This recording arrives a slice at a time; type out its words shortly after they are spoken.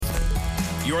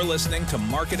You're listening to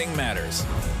Marketing Matters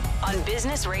on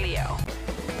Business Radio.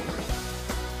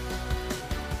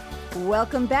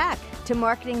 Welcome back to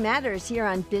Marketing Matters here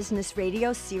on Business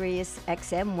Radio, Sirius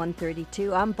XM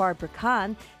 132. I'm Barbara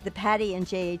Kahn, the Patty and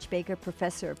J.H. Baker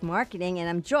Professor of Marketing, and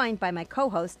I'm joined by my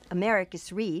co-host,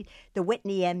 Americus Reed, the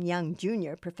Whitney M. Young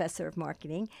Jr. Professor of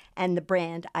Marketing and the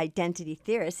Brand Identity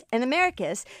Theorist. And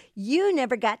Americus, you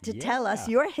never got to tell us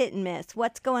your hit and miss.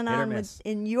 What's going on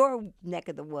in your neck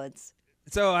of the woods?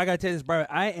 So I got to tell you this, Barbara.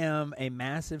 I am a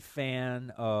massive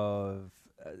fan of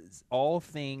all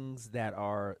things that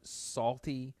are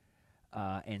salty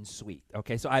and sweet.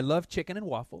 Okay, so I love chicken and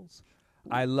waffles.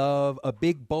 I love a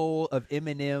big bowl of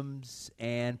M&Ms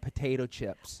and potato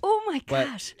chips. Oh my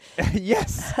gosh!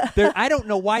 Yes, I don't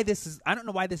know why this is. I don't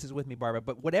know why this is with me, Barbara.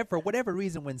 But for whatever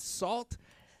reason, when salt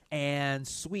and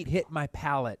sweet hit my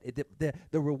palate,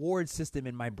 the reward system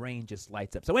in my brain just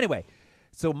lights up. So anyway.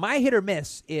 So my hit or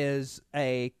miss is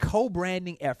a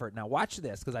co-branding effort. Now watch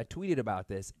this, because I tweeted about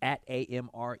this at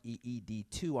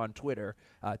AMREED2 on Twitter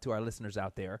to our listeners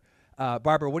out there.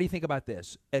 Barbara, what do you think about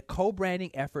this? A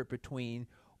co-branding effort between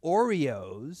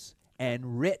Oreos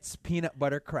and Ritz peanut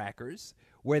butter crackers,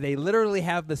 where they literally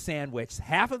have the sandwich.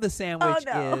 Half of the sandwich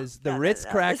is the Ritz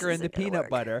cracker and the peanut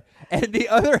butter, and the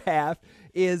other half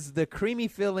is the creamy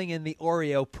filling and the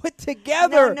Oreo put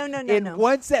together in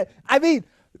one set. I mean,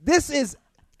 this is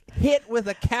hit with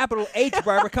a capital H,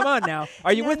 Barbara. Come on now.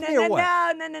 Are you with me or what?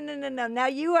 No. Now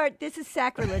this is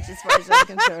sacrilege as far as I'm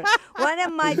concerned. One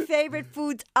of my favorite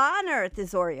foods on earth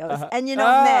is Oreos. And you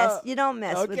don't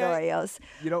mess with Oreos.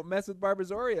 You don't mess with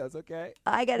Barbara's Oreos, okay?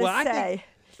 I got to say.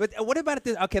 But what about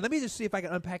this? Okay, let me just see if I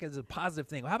can unpack it as a positive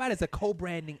thing. How about it's a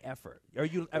co-branding effort? Are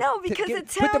you no, because it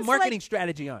sounds put the marketing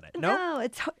strategy on it. No,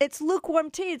 it's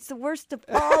lukewarm tea. It's the worst of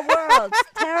all worlds.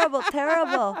 Terrible.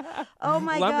 Oh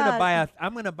my God!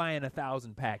 I'm gonna buy an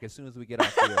 1,000 pack as soon as we get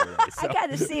off the air. So. I got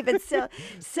to see if it's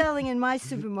selling in my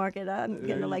supermarket. I'm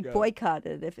gonna boycott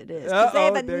it if it is, because they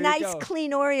have a nice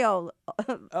clean Oreo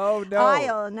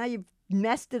aisle. And now you've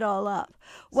messed it all up.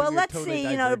 So well, let's see,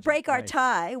 to break our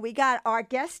tie, we got our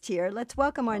guest here. Let's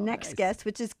welcome our next guest,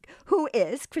 who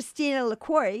is Christina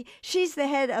LaQuarrie. She's the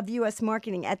head of U.S.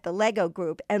 marketing at the Lego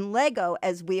Group. And Lego,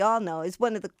 as we all know, is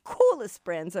one of the coolest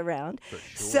brands around. For sure.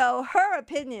 So her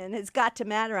opinion has got to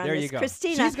matter on there this. You go.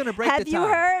 Christina, she's gonna break have the you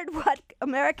tie. heard what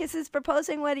Americus is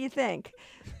proposing? What do you think?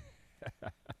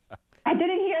 I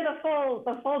didn't hear the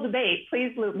full debate.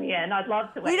 Please loop me in. I'd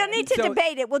love to. We don't need to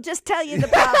debate it. We'll just tell you the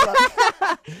problem.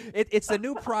 It's the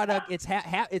new product.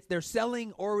 They're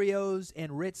selling Oreos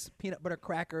and Ritz peanut butter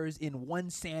crackers in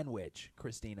one sandwich,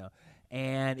 Christina,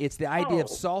 and it's the idea of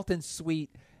salt and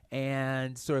sweet.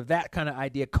 And sort of that kind of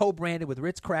idea, co-branded with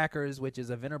Ritz crackers, which is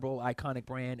a venerable, iconic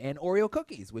brand, and Oreo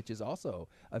cookies, which is also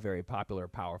a very popular,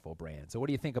 powerful brand. So what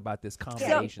do you think about this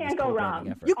combination, this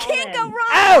co-branding effort? You can't go wrong.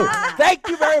 Oh, thank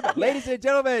you very much. Ladies and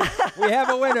gentlemen, we have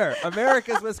a winner.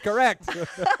 Americus was correct.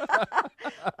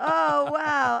 Oh,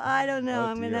 wow. I don't know.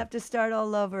 I'm going to have to start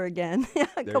all over again.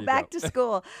 Go back to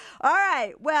school. All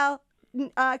right. Well,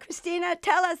 Christina,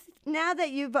 tell us, now that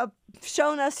you've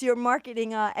shown us your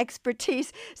marketing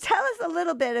expertise, tell us a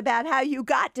little bit about how you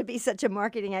got to be such a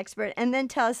marketing expert, and then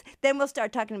then we'll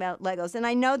start talking about Legos. And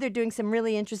I know they're doing some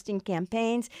really interesting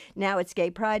campaigns. Now it's Gay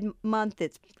Pride Month,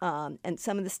 and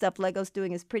some of the stuff Lego's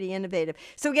doing is pretty innovative.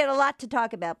 So we get a lot to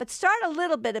talk about. But start a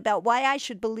little bit about why I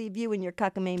should believe you and your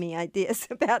cockamamie ideas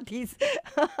about these.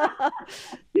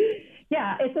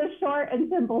 Yeah, it's a short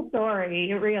and simple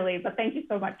story, really. But thank you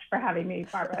so much for having me,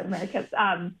 Barbara and Americus.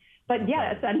 But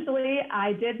yeah, essentially,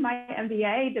 I did my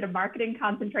MBA, did a marketing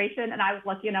concentration, and I was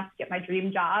lucky enough to get my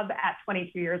dream job at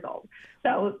 22 years old.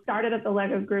 So started at the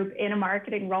Lego Group in a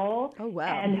marketing role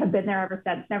and have been there ever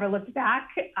since, never looked back.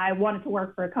 I wanted to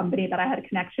work for a company that I had a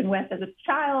connection with as a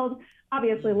child,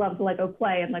 obviously loved Lego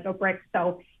Play and Lego Bricks.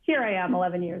 So here I am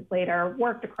 11 years later,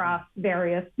 worked across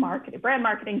various brand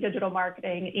marketing, digital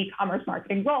marketing, e-commerce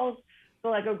marketing roles, the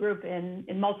Lego Group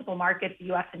in multiple markets,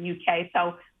 US and UK.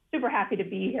 So super happy to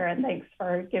be here, and thanks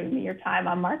for giving me your time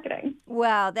on marketing.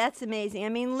 Wow, that's amazing. I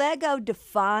mean, Lego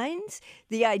defines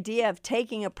the idea of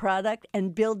taking a product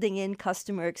and building in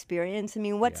customer experience. I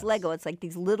mean, what's Lego? It's like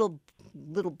these little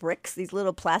bricks, these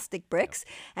little plastic bricks.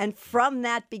 And from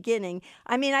that beginning,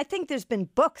 I mean, I think there's been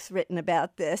books written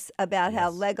about this, about how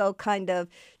Lego kind of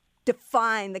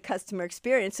define the customer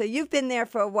experience. So you've been there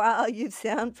for a while. You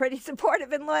sound pretty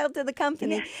supportive and loyal to the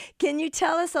company. Yeah. Can you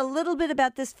tell us a little bit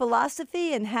about this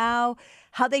philosophy and how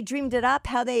they dreamed it up,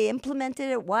 how they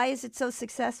implemented it? Why is it so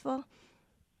successful?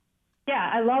 Yeah,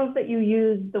 I love that you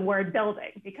use the word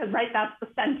building because, right, that's the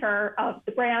center of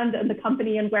the brand and the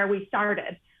company and where we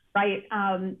started. right?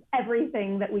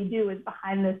 Everything that we do is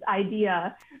behind this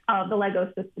idea of the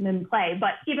Lego system in play.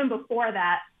 But even before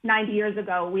that, 90 years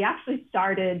ago, we actually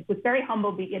started with very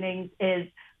humble beginnings is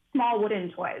small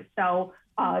wooden toys. So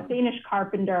Danish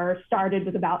carpenter started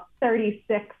with about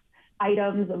 36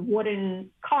 items of wooden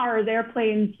cars,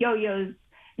 airplanes, yo-yos,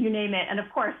 you name it. And of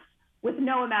course, with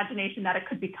no imagination that it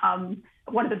could become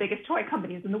one of the biggest toy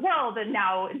companies in the world and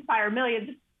now inspire millions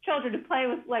of children to play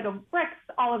with Lego bricks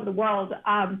all over the world.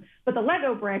 But the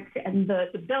Lego brick and the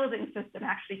building system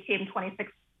actually came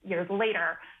 26 years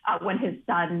later when his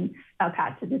son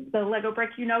patented the Lego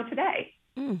brick you know today.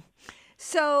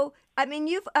 So, I mean,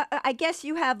 I guess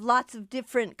you have lots of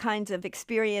different kinds of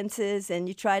experiences and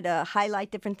you try to highlight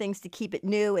different things to keep it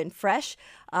new and fresh.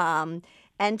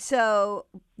 And so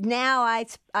now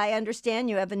I understand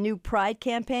you have a new Pride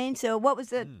campaign. So what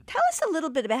was it? Tell us a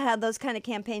little bit about how those kind of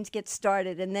campaigns get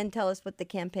started and then tell us what the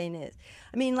campaign is.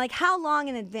 I mean, like how long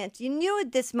in advance? You knew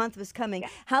this month was coming. Yeah.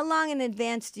 How long in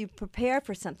advance do you prepare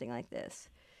for something like this?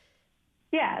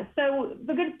 Yeah, so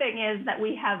the good thing is that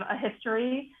we have a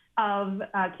history of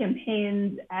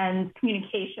campaigns and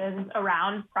communications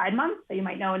around Pride Month. So you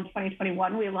might know in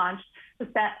 2021, we launched a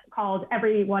set called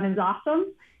Everyone is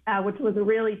Awesome, which was a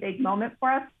really big moment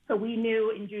for us. So we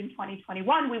knew in June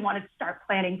 2021, we wanted to start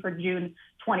planning for June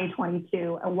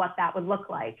 2022 and what that would look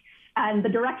like. And the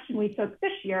direction we took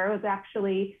this year was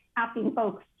actually asking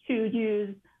folks to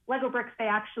use Lego bricks they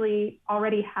actually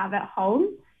already have at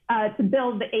home to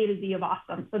build the A to Z of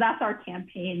awesome. So that's our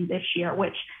campaign this year,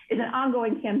 which is an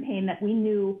ongoing campaign that we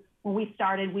knew when we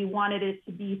started, we wanted it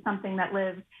to be something that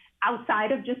lives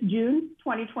outside of just June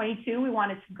 2022. We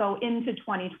wanted to go into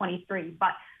 2023. But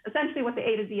essentially what the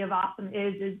A to Z of awesome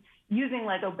is using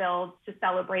Lego builds to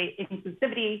celebrate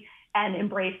inclusivity and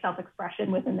embrace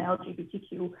self-expression within the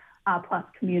LGBTQ plus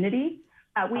community.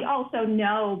 We also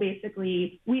know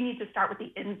basically we need to start with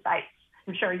the insights.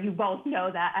 I'm sure you both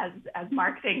know that as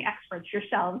marketing experts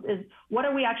yourselves, is what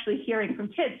are we actually hearing from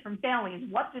kids, from families?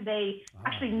 What do they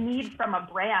actually need from a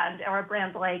brand or a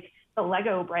brand like the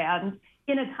Lego brand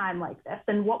in a time like this?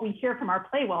 And what we hear from our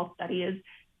Playwell study is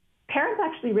parents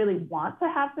actually really want to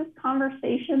have this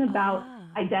conversation about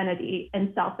identity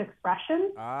and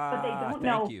self-expression, but they don't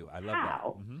know I love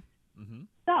how. That. Mm-hmm.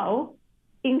 So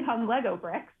in come Lego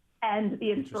bricks, and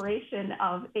the inspiration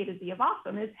of A to Z of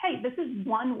Awesome is, hey, this is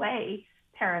one way,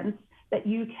 parents, that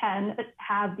you can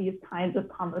have these kinds of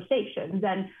conversations.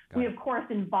 And we, of course,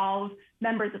 involve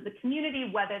members of the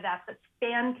community, whether that's the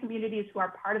fan communities who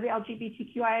are part of the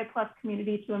LGBTQIA+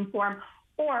 community to inform,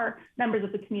 or members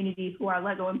of the community who are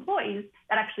Lego employees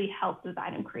that actually help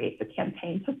design and create the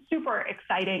campaign. So it's super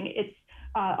exciting. It's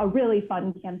a really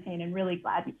fun campaign and really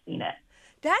glad you've seen it.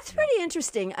 That's pretty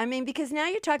interesting. I mean, because now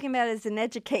you're talking about it as an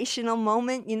educational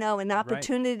moment, you know, an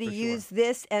opportunity to use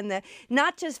this and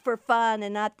not just for fun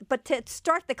but to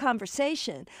start the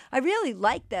conversation. I really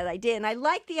like that idea. And I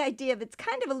like the idea of it's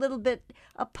kind of a little bit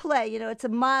a play, you know, it's a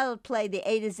mild play, the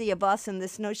A to Z of awesome,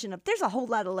 this notion of there's a whole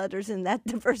lot of letters in that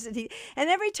diversity. And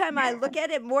every time I look at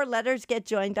it, more letters get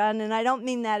joined on. And I don't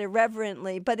mean that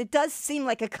irreverently, but it does seem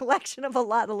like a collection of a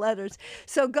lot of letters.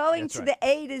 So going to the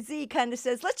A to Z kind of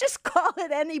says, let's just call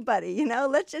it anybody, you know,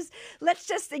 let's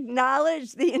just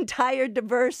acknowledge the entire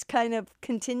diverse kind of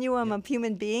continuum of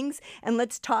human beings, and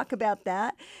let's talk about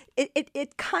that.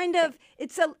 It kind of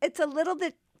it's a little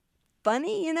bit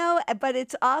funny, you know, but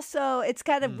it's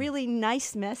got a really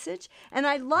nice message, and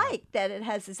I like that it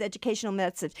has this educational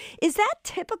message. Is that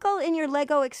typical in your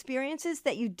Lego experiences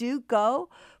that you do go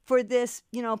for this,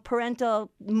 you know,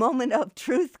 parental moment of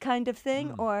truth kind of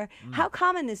thing, or how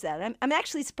common is that? I'm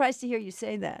actually surprised to hear you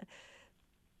say that.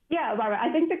 Yeah, Barbara,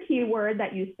 I think the key word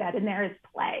that you said in there is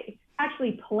play.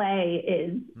 Actually, play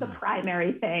is the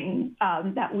primary thing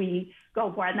that we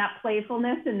go for. And that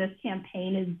playfulness in this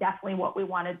campaign is definitely what we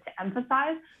wanted to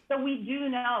emphasize. So we do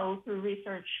know through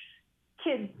research,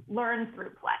 kids learn through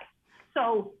play.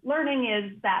 So learning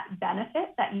is that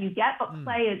benefit that you get, but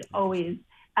play is always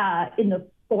in the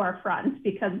forefront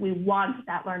because we want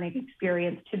that learning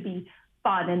experience to be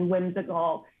fun and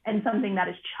whimsical and something that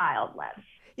is child-led.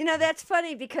 You know, that's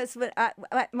funny because when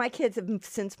my kids have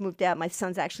since moved out. My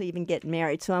son's actually even getting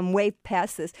married, so I'm way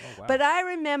past this. Oh, wow. But I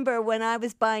remember when I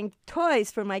was buying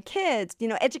toys for my kids, you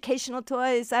know, educational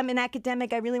toys. I'm an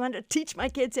academic. I really wanted to teach my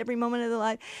kids every moment of their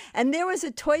life. And there was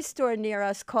a toy store near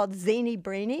us called Zany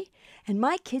Brainy, and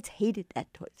my kids hated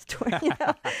that toy store. You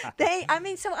know,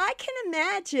 so I can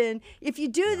imagine if you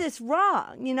do this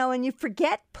wrong, you know, and you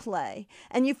forget play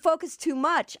and you focus too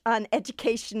much on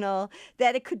educational,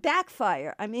 that it could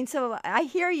backfire. I mean, so I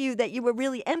hear you that you were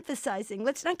really emphasizing,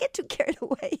 let's not get too carried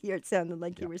away here, it sounded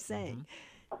like you were saying.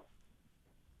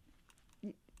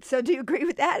 So do you agree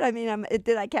with that? I mean,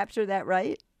 did I capture that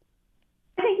right?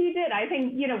 I think you did. I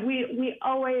think, we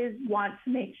always want to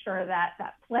make sure that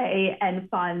play and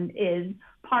fun is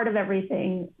part of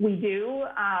everything we do.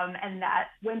 And that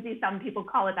Whimsy, some people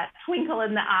call it that twinkle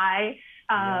in the eye,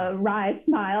 wry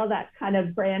smile, that kind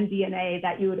of brand DNA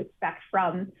that you would expect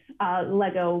from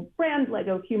Lego brand,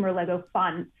 Lego humor, Lego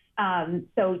fun.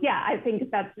 So yeah, I think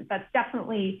that's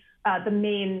definitely the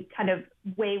main kind of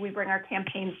way we bring our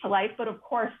campaigns to life. But of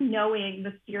course, knowing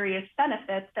the serious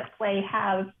benefits that play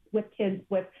has with kids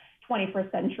with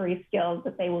 21st century skills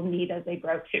that they will need as they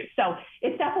grow too. So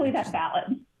it's definitely that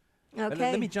balance.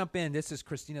 Okay. Let me jump in. This is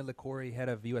Christina Licori, head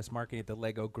of U.S. marketing at the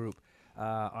Lego Group,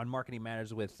 on Marketing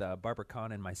Matters with Barbara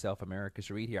Kahn and myself, America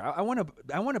Shareed here. I want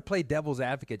to play devil's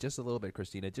advocate just a little bit,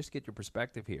 Christina, just get your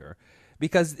perspective here,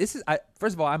 because this is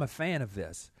first of all, I'm a fan of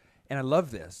this, and I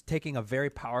love this, taking a very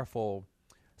powerful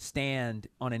stand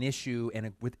on an issue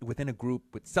and within a group,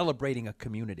 with celebrating a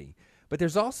community. But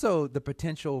there's also the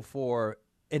potential for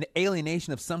an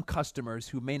alienation of some customers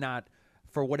who may not,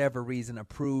 for whatever reason,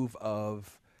 approve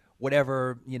of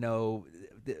whatever,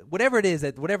 whatever it is,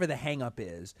 whatever the hang up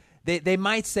is. They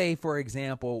might say, for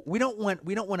example, we don't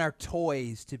want our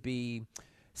toys to be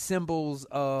symbols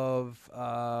of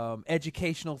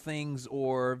educational things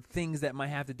or things that might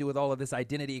have to do with all of this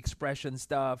identity expression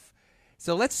stuff.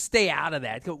 So let's stay out of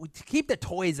that. Keep the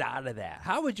toys out of that.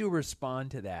 How would you respond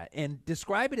to that? And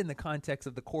describe it in the context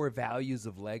of the core values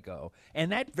of Lego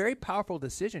and that very powerful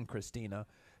decision, Christina,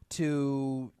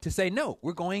 to say, no,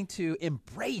 we're going to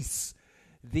embrace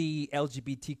the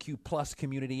LGBTQ plus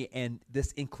community and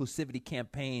this inclusivity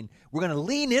campaign. We're going to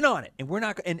lean in on it, and we're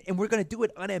going to do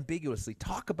it unambiguously.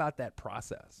 Talk about that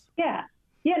process. Yeah,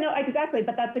 no, exactly.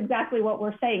 But that's exactly what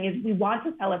we're saying is we want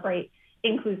to celebrate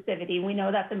inclusivity. We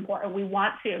know that's important. We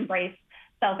want to embrace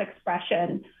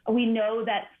self-expression. We know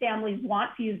that families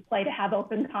want to use play to have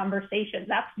open conversations.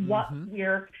 That's what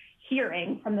we're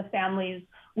hearing from the families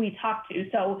we talk to.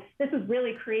 So this was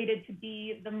really created to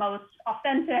be the most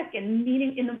authentic and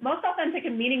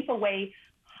meaningful way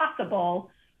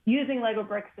possible, using Lego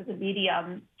bricks as a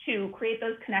medium to create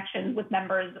those connections with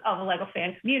members of the Lego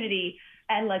fan community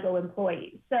and Lego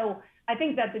employees. So I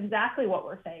think that's exactly what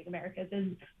we're saying, Americas,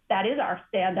 is that is our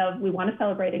stand of we want to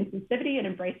celebrate inclusivity and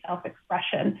embrace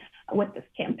self-expression with this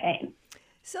campaign.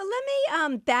 So let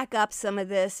me back up some of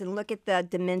this and look at the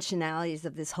dimensionalities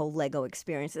of this whole Lego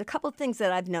experience. A couple of things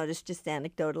that I've noticed just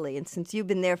anecdotally, and since you've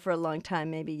been there for a long time,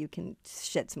 maybe you can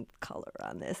shed some color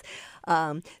on this.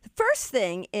 The first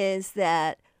thing is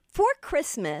that for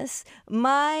Christmas,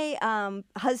 my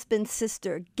husband's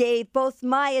sister gave both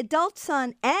my adult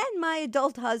son and my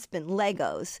adult husband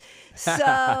Legos.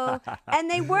 So,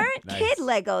 and they weren't kid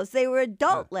Legos, they were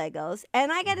adult Legos.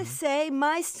 And I got to say,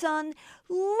 my son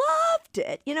loved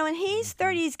it, and he's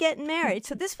 30, he's getting married.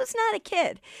 So this was not a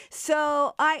kid.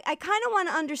 So I kind of want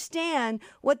to understand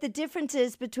what the difference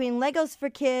is between Legos for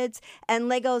kids and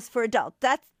Legos for adults.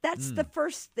 That's the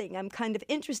first thing I'm kind of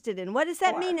interested in. What does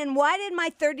that mean? And why did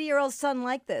my 30-year-old son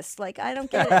like this? Like, I don't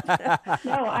get it.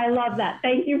 No, I love that.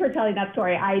 Thank you for telling that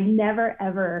story. I never,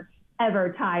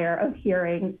 ever tire of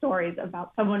hearing stories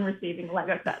about someone receiving a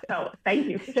Lego set. So thank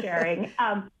you for sharing.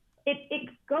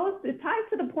 It ties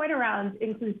to the point around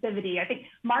inclusivity. I think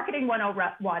marketing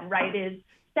 101, right, is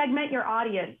segment your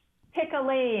audience, pick a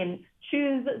lane,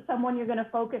 choose someone you're going to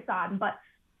focus on. But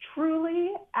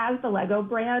truly, as the Lego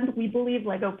brand, we believe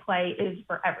Lego Play is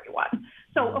for everyone.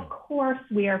 So of course,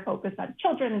 we are focused on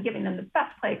children and giving them the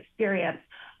best play experience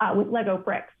with Lego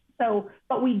bricks.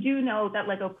 But we do know that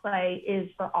Lego Play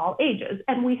is for all ages,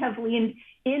 and we have leaned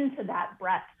into that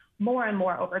breadth more and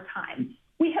more over time.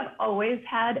 We have always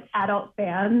had adult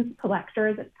fans,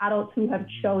 collectors, and adults who have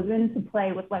chosen to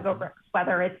play with Lego bricks,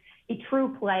 whether it's a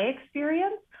true play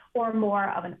experience or more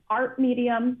of an art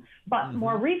medium. But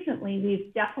more recently,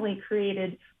 we've definitely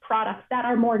created products that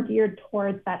are more geared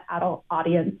towards that adult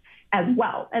audience as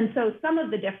well. And so some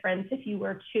of the difference, if you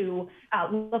were to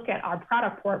look at our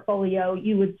product portfolio,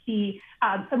 you would see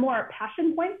some more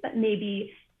passion points that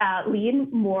maybe lean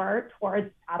more towards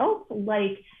adults,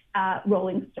 like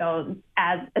Rolling Stones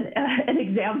as an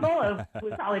example of, we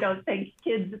probably don't think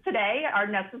kids today are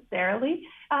necessarily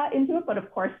into it, but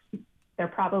of course there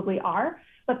probably are.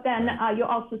 But then you'll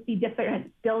also see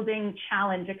different building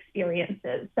challenge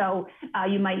experiences. So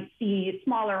you might see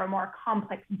smaller or more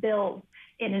complex builds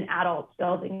in an adult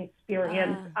building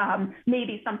experience,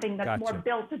 maybe something that's more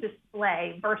built to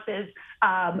display versus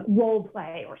role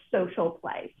play or social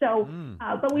play. So,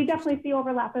 but we definitely see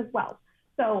overlap as well.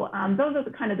 So those are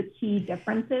the kind of the key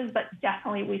differences, but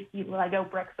definitely we see Lego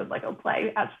bricks and Lego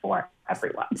Play as for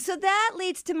everyone. So that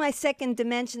leads to my second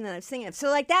dimension that I was thinking of. So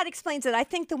like that explains it. I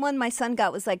think the one my son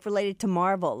got was like related to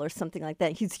Marvel or something like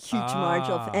that. He's a huge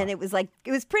Marvel, and it was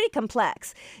pretty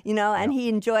complex, and he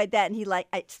enjoyed that, and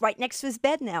it's right next to his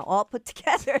bed now, all put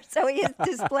together. So he is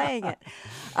displaying it.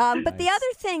 But the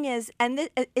other thing is,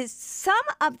 is some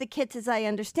of the kits, as I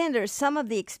understand it, or some of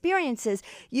the experiences,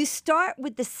 you start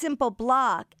with the simple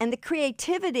block, and the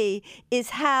creativity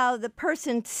is how the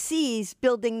person sees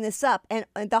building this up, and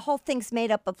the whole thing's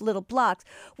made up of little blocks.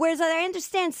 Whereas I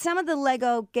understand some of the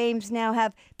Lego games now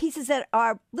have pieces that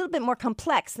are a little bit more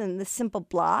complex than the simple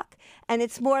block, and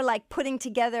it's more like putting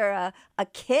together a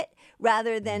kit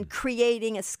rather than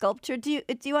creating a sculpture. Do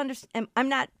you understand? I'm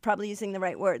not probably using the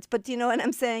right words, but do you know what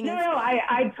I'm saying? No,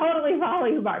 I totally follow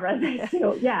you, Barbara. Thank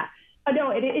you. Yeah.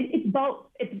 No, it's both.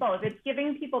 It's both. It's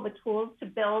giving people the tools to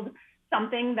build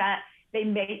something that they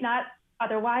may not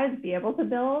otherwise be able to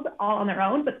build all on their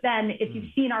own. But then if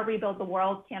you've seen our Rebuild the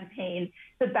World campaign,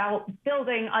 it's about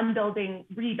building, unbuilding,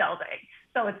 rebuilding.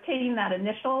 So it's taking that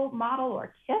initial model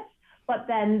or kit, but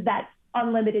then that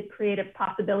unlimited creative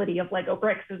possibility of Lego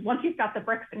bricks is once you've got the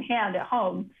bricks in hand at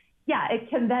home, it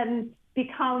can then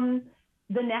become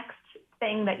the next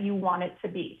thing that you want it to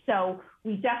be. So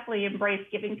we definitely embrace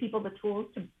giving people the tools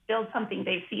to build something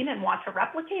they've seen and want to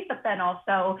replicate, but then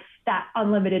also that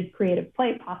unlimited creative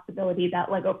play possibility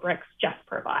that Lego bricks just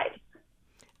provide.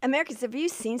 Americans, have you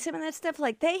seen some of that stuff?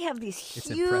 Like they have these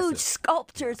huge impressive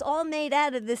sculptures all made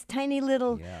out of this tiny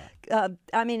little,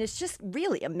 it's just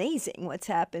really amazing what's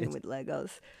happened with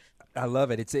Legos. I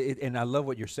love it. And I love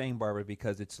what you're saying, Barbara,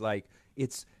 because it's like,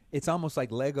 it's almost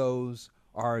like Legos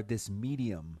are this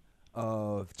medium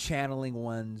of channeling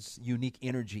one's unique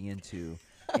energy into,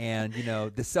 and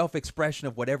the self-expression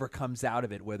of whatever comes out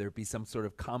of it, whether it be some sort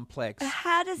of complex.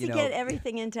 How does he get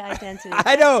everything into identity?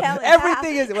 I know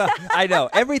everything is I know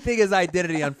everything is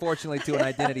identity, unfortunately, to an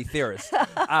identity theorist.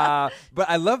 But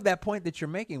I love that point that you're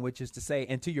making, which is to say,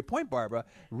 and to your point, Barbara,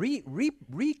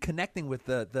 reconnecting with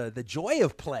the joy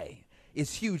of play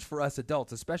is huge for us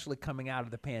adults, especially coming out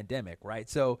of the pandemic, right?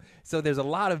 So there's a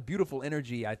lot of beautiful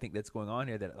energy, I think, that's going on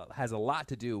here that has a lot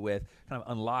to do with kind of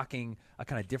unlocking a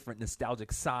kind of different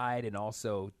nostalgic side, and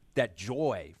also that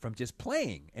joy from just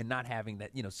playing and not having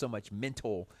that, so much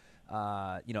mental,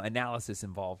 analysis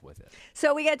involved with it.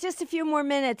 So we got just a few more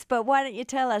minutes, but why don't you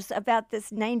tell us about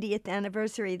this 90th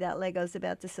anniversary that Lego's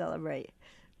about to celebrate?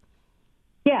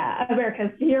 Yeah,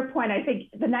 America, to your point, I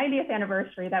think the 90th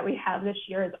anniversary that we have this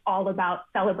year is all about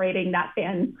celebrating that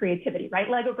fan creativity, right?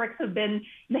 Lego bricks have been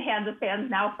in the hands of fans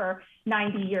now for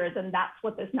 90 years, and that's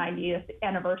what this 90th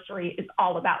anniversary is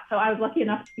all about. So I was lucky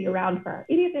enough to be around for our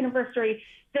 80th anniversary.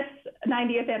 This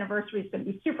 90th anniversary is going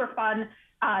to be super fun.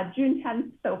 June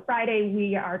 10th, so Friday,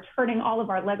 we are turning all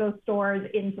of our Lego stores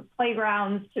into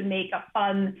playgrounds to make a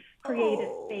fun,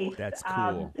 creative space that's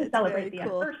cool. To celebrate the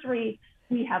anniversary.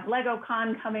 We have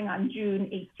LegoCon coming on June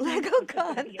 18th. LegoCon. It's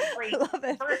going to be a great Love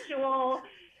it. virtual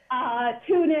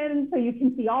tune-in, so you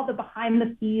can see all the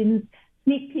behind-the-scenes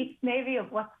sneak peeks maybe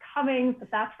of what's coming. So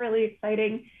that's really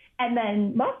exciting. And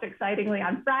then most excitingly,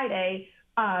 on Friday,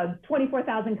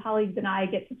 24,000 colleagues and I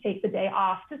get to take the day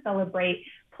off to celebrate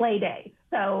Play Day.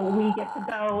 So we get to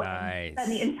go and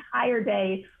spend the entire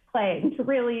day playing to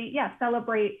really,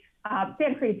 celebrate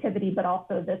fan creativity, but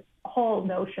also this whole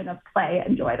notion of play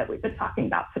and joy that we've been talking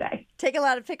about today. Take a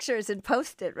lot of pictures and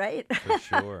post it, right? For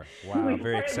sure. Wow,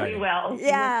 very exciting. We will.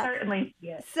 Yeah. We'll certainly see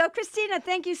it. So, Christina,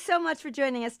 thank you so much for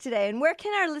joining us today. And where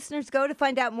can our listeners go to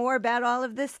find out more about all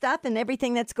of this stuff and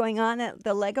everything that's going on at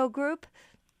the Lego Group?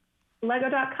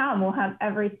 Lego.com will have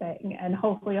everything, and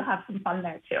hopefully you'll have some fun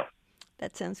there too.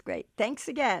 That sounds great. Thanks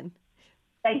again.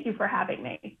 Thank you for having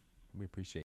me. We appreciate it.